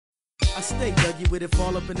I stay Dougie with it,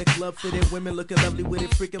 fall up in the club, fit it. Women looking lovely with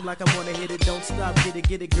it, freaking like I wanna hit it. Don't stop, get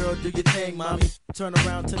it, girl, do your thing, mommy. Turn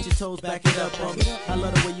around, touch your toes, back it up on me. I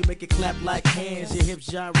love the way you make it clap like hands. Your hips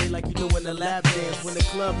gyrate like you doing a lap dance. When the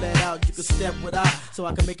club let out, you can step without, so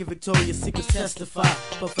I can make it Victoria's Secrets testify.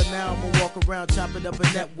 But for now, I'ma walk around, chop it up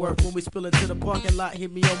and network. When we spill into the parking lot,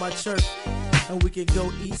 hit me on my chirp, and we can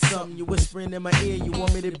go eat something. You whispering in my ear, you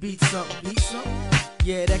want me to beat something? Beat something?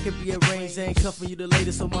 Yeah, that could be arranged. I ain't cuffing you the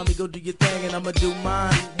latest, so mommy go do your thing and I'ma do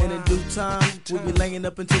mine. And in due time, we'll be laying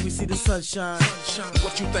up until we see the sunshine.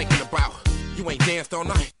 What you thinking about? You ain't danced all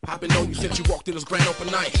night. I've been on you since you walked in this grand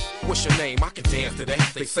open night. What's your name? I can dance today.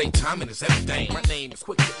 They say timing is everything. My name is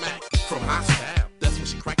Quictamac from Hostyle. That's when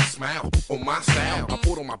she cracked a smile on my style. I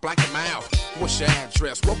put on my black and mild. What's your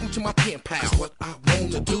address? Welcome to my pen pal. What I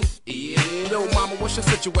wanna do is, yo mama, what's your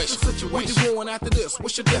situation? Where you going after this?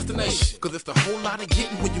 What's your destination? Cause it's a whole lot of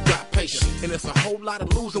getting when you got patience, and it's a whole lot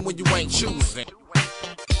of losing when you ain't choosing.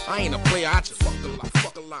 I ain't a player, I just fuck a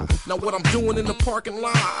lot. Now what I'm doing in the parking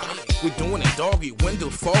lot, we doing it doggy,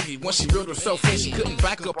 windows foggy. Once she reeled herself in, she couldn't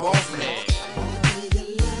back up off me. I wanna be your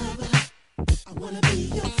lover, I wanna be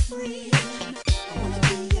your friend, I wanna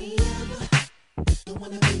be your lover, I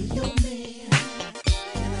wanna be your man.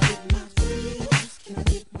 Can I get my thrills? Can I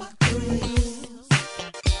get my thrills?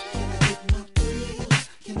 Can I get my thrills?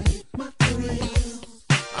 Can I get my thrills?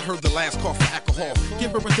 I heard the last call for alcohol.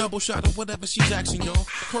 Give her a double shot of whatever she's asking, y'all.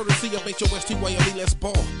 Courtesy of HOSTYLE, let's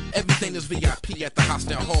ball. Everything is VIP at the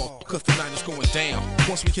Hostile Hall, cause tonight is going down.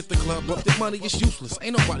 Once we hit the club up, the money is useless.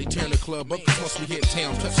 Ain't nobody tearing the club up, cause once we hit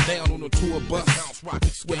town, touch down on a tour bus.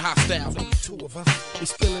 With Hostile, only two of us. We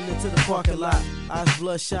spilling into the parking lot. Eyes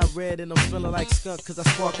bloodshot red and I'm smelling like skunk cause I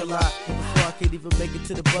spark a lot. And before I could even make it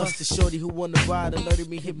to the bus, the shorty who won the ride alerted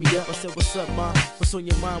me, hit me up. I said, what's up, ma? What's on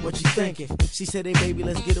your mind? What you thinking? She said, hey, baby,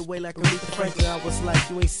 let's get away like Aretha Franklin. I was like,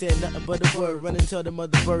 you ain't said nothing but a word. Run and tell them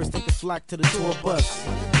other birds take a flock to the tour bus. I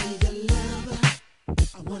wanna be your lover,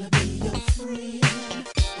 I wanna be your friend,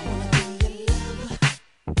 I wanna be your lover,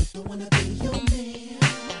 I wanna be your man.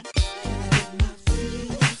 Can I get my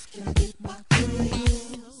thrills? Can I get my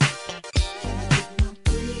thrills? Can I get my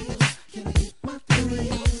thrills? Can I get my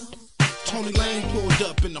thrills? Tony Lane pulled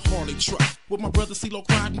up in the Harley truck with my brother CeeLo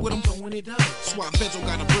riding with him, throwing it up. Swap Vezo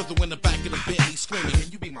got a brother in the back of the Bentley screaming,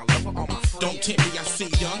 can you be my lover or my friend? Don't tempt me, I see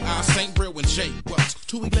young I St. Real and Jay Bucks.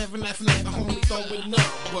 211 laughing at the homie throwing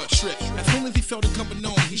up, but trip. As soon as he felt it coming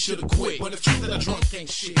on, he should've quit. But it's true that a drunk ain't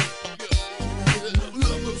shit.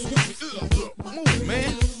 Move,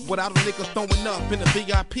 man. Without a nigga throwing up in the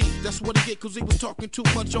VIP, that's what he get cause he was talking too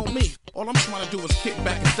much on me. All I'm trying to do is kick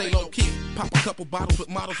back and stay low key. Pop a couple bottles with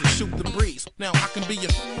models and shoot the breeze. Now I can be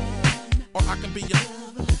your, or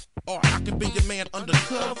I can be your man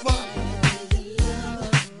undercover.